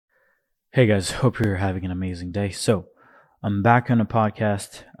Hey guys, hope you're having an amazing day. So, I'm back on the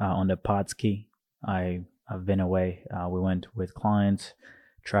podcast on the Podski. I've been away. We went with clients,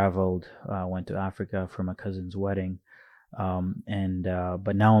 traveled, went to Africa for my cousin's wedding, and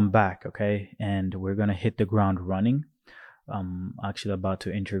but now I'm back. Okay, and we're gonna hit the ground running. I'm actually about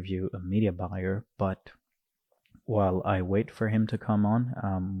to interview a media buyer, but while I wait for him to come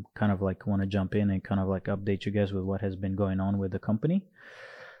on, kind of like want to jump in and kind of like update you guys with what has been going on with the company.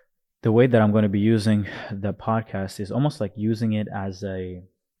 The way that I'm going to be using the podcast is almost like using it as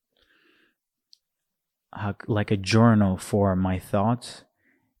like a journal for my thoughts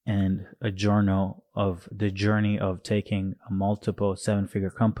and a journal of the journey of taking a multiple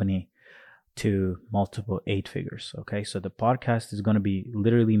seven-figure company to multiple eight figures. Okay, so the podcast is going to be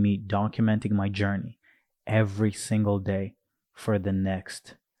literally me documenting my journey every single day for the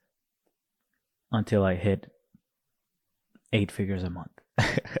next until I hit eight figures a month.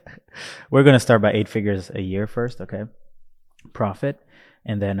 We're gonna start by eight figures a year first, okay? Profit,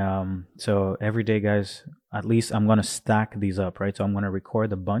 and then so every day, guys. At least I'm gonna stack these up, right? So I'm gonna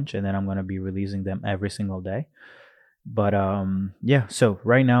record a bunch, and then I'm gonna be releasing them every single day. But yeah. So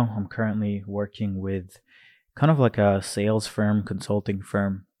right now, I'm currently working with kind of like a sales firm, consulting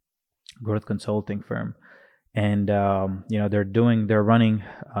firm, growth consulting firm, and they're running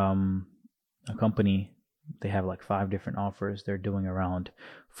a company. They have like five different offers. They're doing around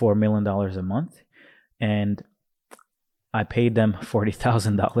 $4 million a month, and I paid them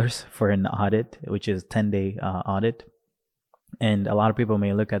 $40,000 for an audit, which is 10-day audit. And a lot of people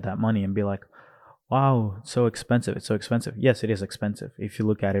may look at that money and be like, "Wow, it's so expensive! It's so expensive." Yes, it is expensive if you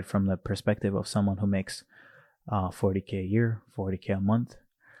look at it from the perspective of someone who makes 40K a year, 40K a month.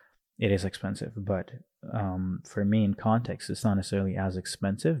 It is expensive, but for me, in context, it's not necessarily as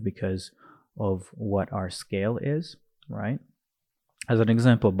expensive because of what our scale is, right? As an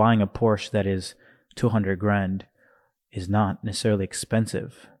example, buying a Porsche that is 200 grand is not necessarily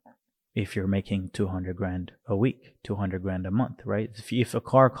expensive if you're making 200 grand a week, 200 grand a month, right? If a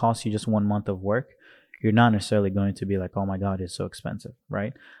car costs you just 1 month of work, you're not necessarily going to be like, oh my God, it's so expensive,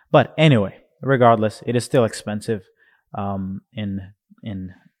 right? But anyway, regardless, it is still expensive in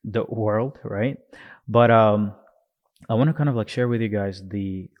the world, right? But I want to kind of like share with you guys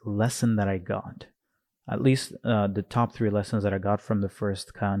the lesson that I got, at least the top three lessons that I got from the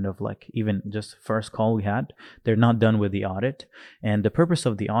first kind of like even just first call we had. They're not done with the audit. And the purpose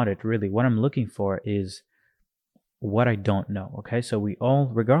of the audit, really, what I'm looking for is what I don't know. Okay. So we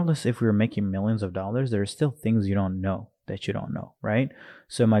all, regardless if we're making millions of dollars, there are still things you don't know that you don't know, right?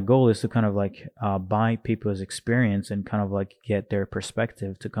 So my goal is to kind of like buy people's experience and kind of like get their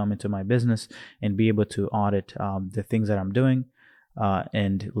perspective to come into my business and be able to audit the things that I'm doing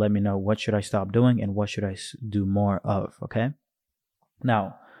and let me know what should I stop doing and what should I do more of. Okay.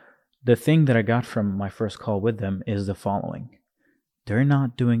 Now, the thing that I got from my first call with them is the following: they're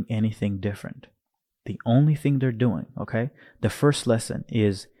not doing anything different. The only thing they're doing, okay, the first lesson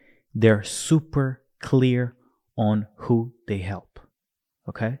is they're super clear on who they help.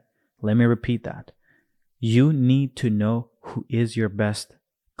 Okay, let me repeat that. You need to know who is your best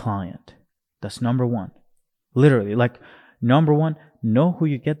client. That's number one. Literally, like, number one, know who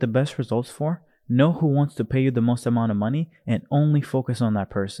you get the best results for, know who wants to pay you the most amount of money, and only focus on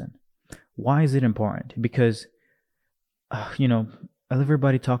that person. Why is it important? Because,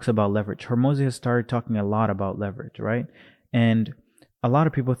 everybody talks about leverage. Hormozi has started talking a lot about leverage, right? And a lot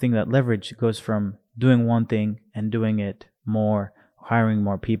of people think that leverage goes from doing one thing and doing it more, hiring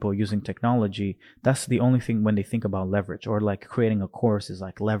more people, using technology. That's the only thing when they think about leverage, or like creating a course is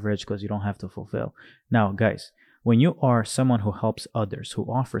like leverage because you don't have to fulfill. Now, guys, when you are someone who helps others, who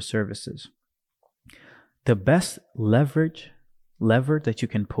offers services, the best lever that you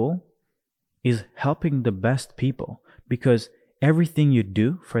can pull is helping the best people, because everything you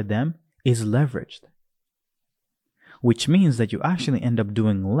do for them is leveraged, which means that you actually end up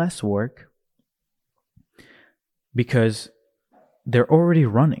doing less work because they're already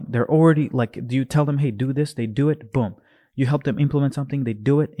running. They're already like, do you tell them, hey, do this? They do it. Boom. You help them implement something. They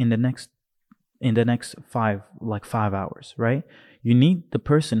do it in the next 5 hours, right? You need the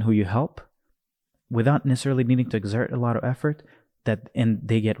person who you help without necessarily needing to exert a lot of effort, and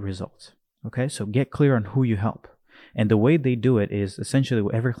they get results. Okay, so get clear on who you help. And the way they do it is essentially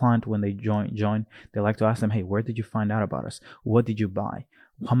every client, when they join, they like to ask them, hey, where did you find out about us? What did you buy?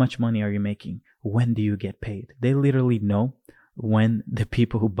 How much money are you making? When do you get paid? They literally know when the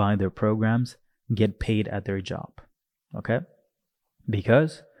people who buy their programs get paid at their job. Okay,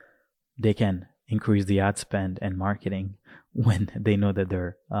 because they can increase the ad spend and marketing when they know that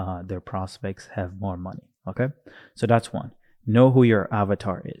their prospects have more money. Okay, so that's one. Know who your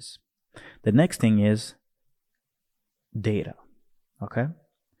avatar is. The next thing is data. Okay?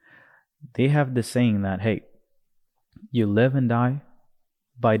 They have this saying that, hey, you live and die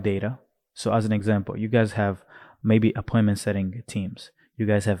by data. So as an example, you guys have maybe appointment setting teams. You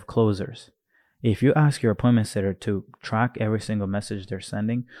guys have closers. If you ask your appointment setter to track every single message they're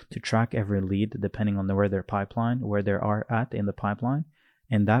sending, to track every lead, depending on where their pipeline, where they are at in the pipeline,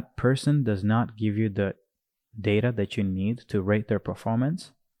 and that person does not give you the data that you need to rate their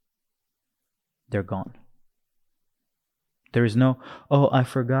performance, they're gone. There is no, oh, I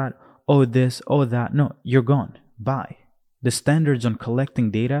forgot, oh, this, oh, that. No, you're gone. Bye. The standards on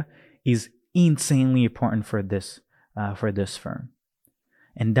collecting data is insanely important for this firm.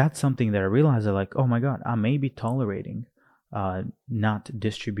 And that's something that I realized that, like, oh my God, I may be tolerating not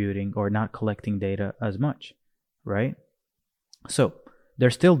distributing or not collecting data as much, right? So they're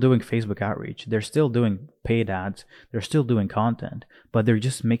still doing Facebook outreach. They're still doing paid ads. They're still doing content, but they're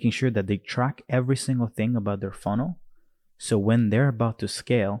just making sure that they track every single thing about their funnel. So when they're about to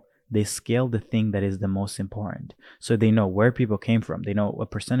scale, they scale the thing that is the most important. So they know where people came from. They know a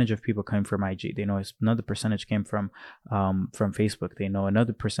percentage of people came from IG. They know another percentage came from Facebook. They know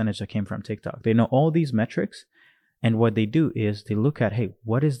another percentage that came from TikTok. They know all these metrics. And what they do is they look at, hey,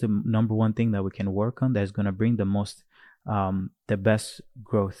 what is the number one thing that we can work on that is going to bring the best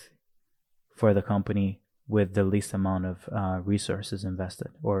growth for the company with the least amount of resources invested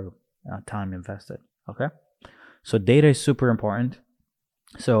or time invested. Okay. So data is super important.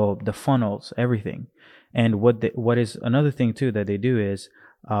 So the funnels, everything. And what is another thing too that they do is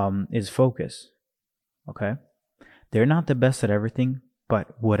focus. Okay. They're not the best at everything,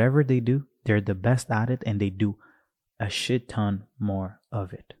 but whatever they do, they're the best at it, and they do a shit ton more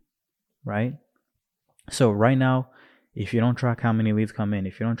of it. Right? So right now, if you don't track how many leads come in,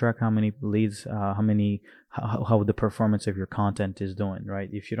 if you don't track how many leads, how the performance of your content is doing, right?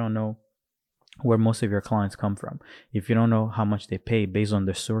 If you don't know where most of your clients come from, if you don't know how much they pay based on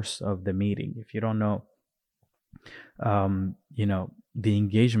the source of the meeting, if you don't know, the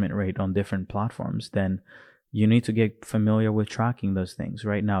engagement rate on different platforms, then you need to get familiar with tracking those things.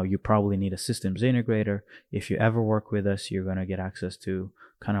 Right now, you probably need a systems integrator. If you ever work with us, you're going to get access to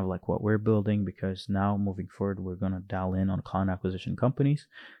kind of like what we're building, because now moving forward, we're going to dial in on client acquisition companies.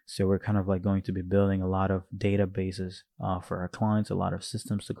 So we're kind of like going to be building a lot of databases for our clients, a lot of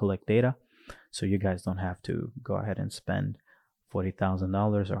systems to collect data. So you guys don't have to go ahead and spend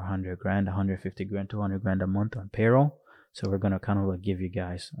 $40,000 or $100,000, $150,000, $200,000 a month on payroll. So we're going to kind of like give you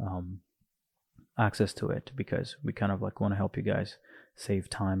guys access to it, because we kind of like want to help you guys save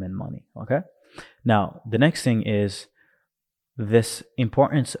time and money. Okay. Now, the next thing is this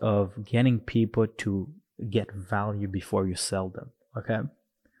importance of getting people to get value before you sell them. Okay.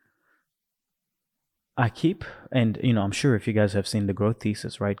 I'm sure if you guys have seen the growth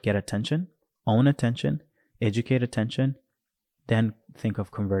thesis, right? Get attention, own attention, educate attention, then think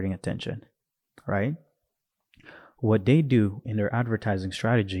of converting attention, right? What they do in their advertising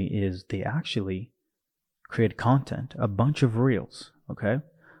strategy is they actually create content, a bunch of reels, okay?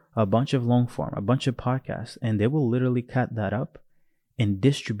 A bunch of long form, a bunch of podcasts, and they will literally cut that up and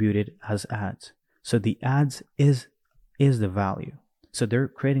distribute it as ads. So the ads is the value. So they're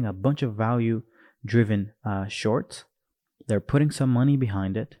creating a bunch of value driven shorts. They're putting some money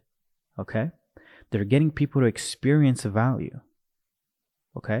behind it, okay? They're getting people to experience the value,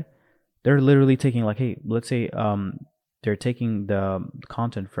 okay? They're literally taking, like, hey, let's say they're taking the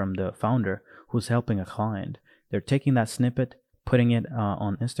content from the founder who's helping a client. They're taking that snippet, putting it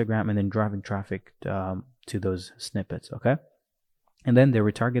on Instagram, and then driving traffic to those snippets, okay? And then they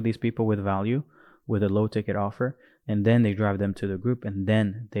retarget these people with value, with a low ticket offer, and then they drive them to the group, and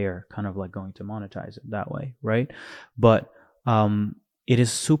then they're kind of like going to monetize it that way, right? But it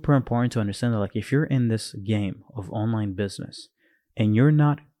is super important to understand that, like, if you're in this game of online business and you're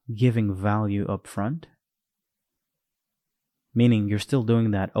not giving value up front, meaning you're still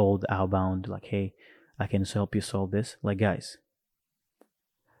doing that old outbound, like, hey, I can help you solve this. Like, guys,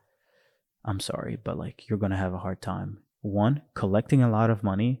 I'm sorry, but like, you're going to have a hard time. One, collecting a lot of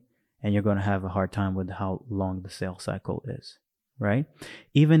money, and you're going to have a hard time with how long the sales cycle is, right?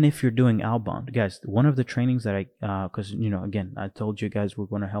 Even if you're doing outbound, guys, one of the trainings that because again, I told you guys we're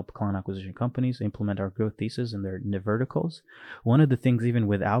going to help client acquisition companies implement our growth thesis in their verticals. One of the things, even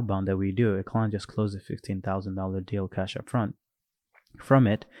with outbound, that we do, a client just closed a $15,000 deal cash up front. From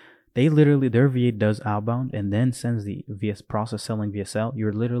it, they literally, their VA does outbound and then sends the VS process selling VSL.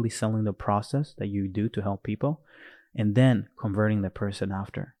 You're literally selling the process that you do to help people, and then converting the person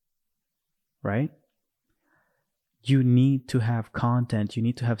after, right? You need to have content. You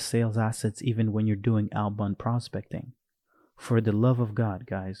need to have sales assets even when you're doing outbound prospecting. For the love of God,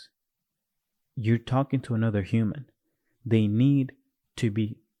 guys, you're talking to another human. They need to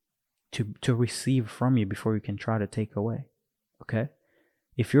be to receive from you before you can try to take away. Okay?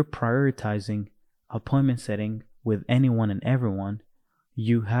 If you're prioritizing appointment setting with anyone and everyone,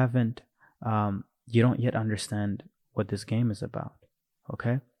 you haven't you don't yet understand what this game is about.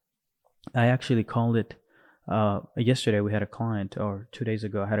 Okay? I actually called it yesterday. We had a client, or 2 days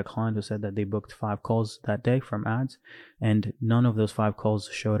ago I had a client who said that they booked 5 calls that day from ads, and none of those 5 calls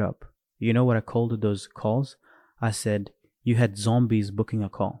showed up. You know what I called those calls? I said, you had zombies booking a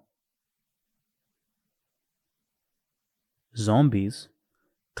call. Zombies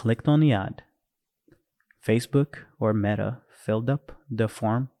clicked on the ad. Facebook or Meta filled up the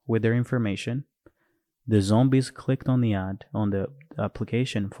form with their information. The zombies clicked on the ad on the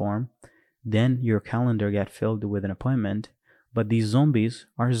application form. Then your calendar got filled with an appointment. But these zombies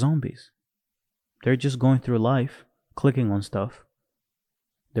are zombies. They're just going through life, clicking on stuff.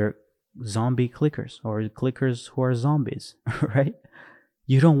 They're zombie clickers, or clickers who are zombies, right?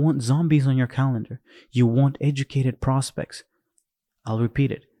 You don't want zombies on your calendar. You want educated prospects. I'll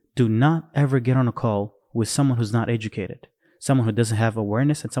repeat it. Do not ever get on a call with someone who's not educated, someone who doesn't have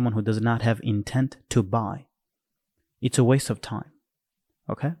awareness, and someone who does not have intent to buy. It's a waste of time.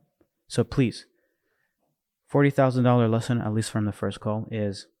 Okay? So please, $40,000 lesson, at least from the first call,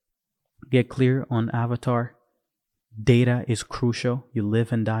 is get clear on avatar. Data is crucial. You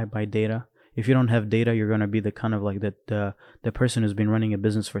live and die by data. If you don't have data, you're going to be the kind of like the person who's been running a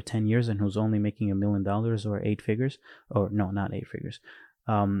business for 10 years and who's only making $1 million or 8 figures. Or no, not 8 figures.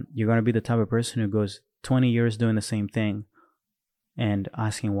 You're going to be the type of person who goes 20 years doing the same thing and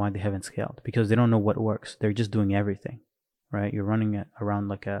asking why they haven't scaled, because they don't know what works. They're just doing everything, right? You're running it around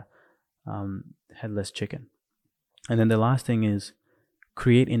like a headless chicken. And then the last thing is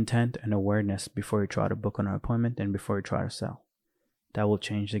create intent and awareness before you try to book an appointment and before you try to sell. That will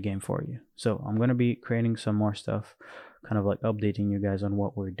change the game for you. So I'm going to be creating some more stuff, kind of like updating you guys on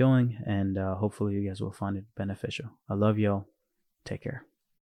what we're doing, and hopefully you guys will find it beneficial. I love y'all. Take care.